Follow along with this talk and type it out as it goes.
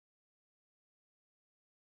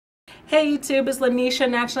Hey YouTube, it's Lanisha,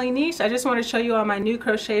 Naturally Niche. I just want to show you all my new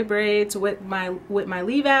crochet braids with my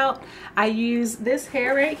leave out. I use this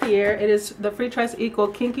hair right here. It is the Freetress Equal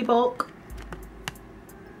Kinky Bulk.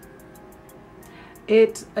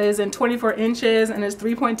 It is in 24 inches and is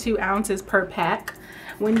 3.2 ounces per pack.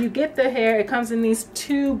 When you get the hair, it comes in these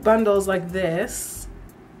two bundles like this.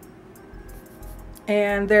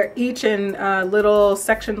 And they're each in little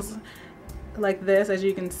sections like this, as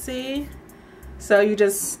you can see. So you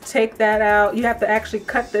just take that out. You have to actually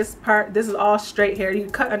cut this part. This is all straight hair. You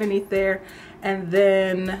cut underneath there and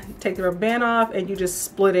then take the rubber band off and you just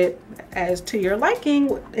split it as to your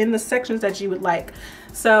liking in the sections that you would like.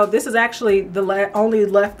 So this is actually the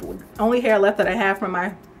only hair left that I have from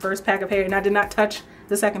my first pack of hair, and I did not touch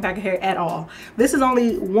the second pack of hair at all. This is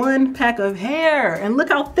only one pack of hair and look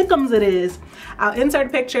how thickums it is. I'll insert a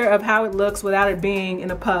picture of how it looks without it being in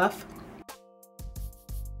a puff.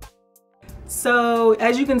 So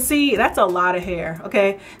as you can see, that's a lot of hair,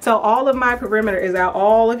 okay? So all of my perimeter is out,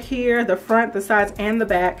 all of here, the front, the sides, and the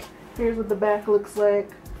back. Here's what the back looks like.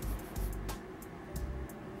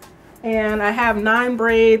 And I have 9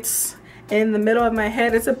 braids in the middle of my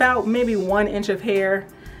head. It's about maybe 1 inch of hair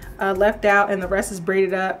left out, and the rest is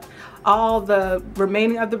braided up. All the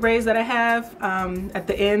remaining of the braids that I have, at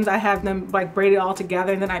the ends, I have them like braided all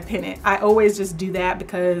together and then I pin it. I always just do that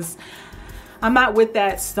because I'm not with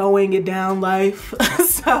that sewing it down life.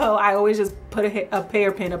 So I always just put a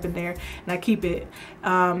hairpin up in there and I keep it.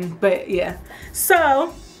 But yeah,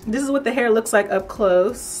 so this is what the hair looks like up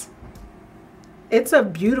close. It's a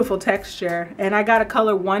beautiful texture, and I got a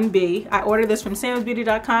color 1B. I ordered this from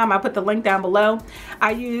samsbeauty.com. I put the link down below.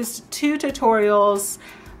 I used 2 tutorials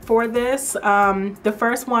for this. The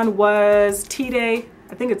first one was T-Day.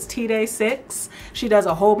 I think it's T-Day 6. She does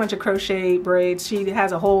a whole bunch of crochet braids. She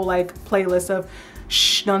has a whole like playlist of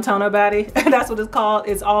shh, don't tell nobody. That's what it's called.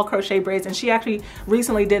 It's all crochet braids. And she actually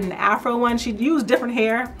recently did an afro one. She used different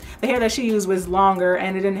hair. The hair that she used was longer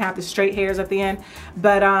and it didn't have the straight hairs at the end.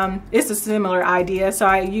 But it's a similar idea. So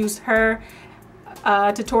I used her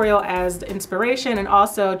tutorial as the inspiration, and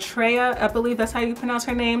also Treya, I believe that's how you pronounce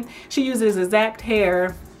her name. She uses exact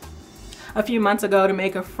hair a few months ago to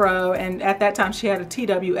make a fro, and at that time she had a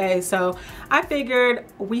TWA, so I figured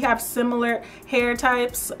we have similar hair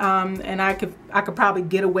types, and I could probably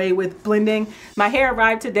get away with blending. My hair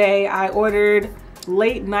arrived today. I ordered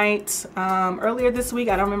late night earlier this week.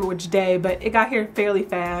 I don't remember which day, but it got here fairly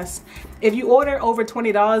fast. If you order over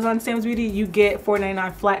 $20 on Sam's Beauty, you get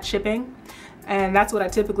 $4.99 flat shipping. And that's what I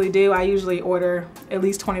typically do. I usually order at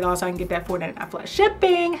least $20 so I can get that $4.99 flat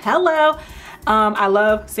shipping. Hello. I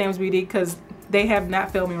love Sam's Beauty because they have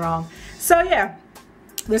not failed me wrong. So yeah,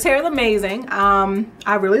 this hair is amazing.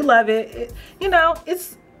 I really love it. You know,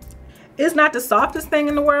 it's not the softest thing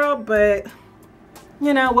in the world, but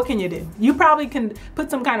you know, what can you do? You probably can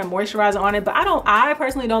put some kind of moisturizer on it, but I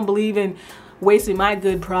personally don't believe in wasting my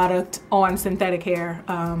good product on synthetic hair.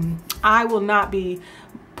 I will not be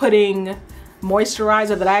putting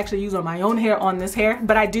moisturizer that I actually use on my own hair on this hair,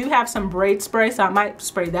 but I do have some braid spray, so I might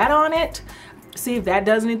spray that on it, see if that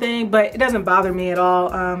does anything, but it doesn't bother me at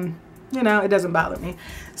all. You know, it doesn't bother me.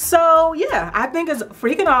 So yeah, I think it's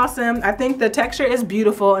freaking awesome. I think the texture is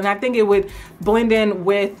beautiful, and I think it would blend in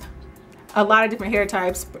with a lot of different hair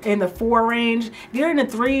types in the 4 range. If you're in the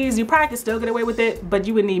 3s, you probably could still get away with it, but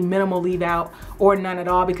you would need minimal leave out or none at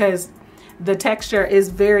all, because the texture is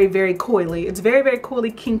very, very coily. It's very, very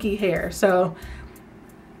coily, kinky hair. So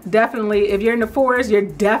definitely, if you're in the 4s, you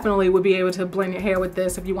definitely would be able to blend your hair with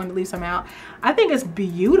this if you want to leave some out. I think it's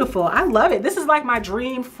beautiful. I love it. This is like my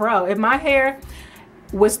dream fro. If my hair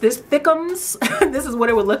was this thickums, this is what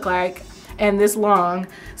it would look like, and this long.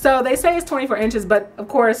 So they say it's 24 inches, but of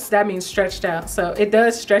course that means stretched out. So it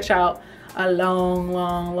does stretch out a long,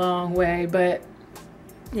 long, long way, but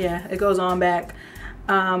yeah, it goes on back.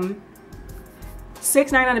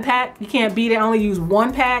 $6.99 a pack. You can't beat it. I only use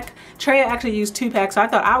 1 pack. Treya actually used 2 packs, so I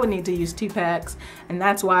thought I would need to use 2 packs, and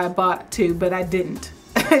that's why I bought 2, but I didn't.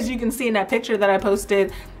 As you can see in that picture that I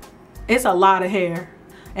posted, it's a lot of hair,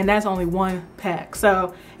 and that's only 1 pack.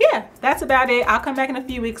 So yeah, that's about it. I'll come back in a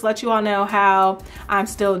few weeks, let you all know how I'm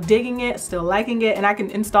still digging it, still liking it, and I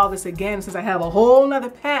can install this again since I have a whole nother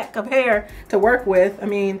pack of hair to work with. I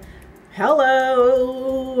mean,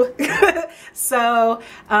 hello. So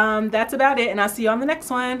that's about it, and I'll see you on the next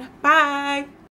one. Bye.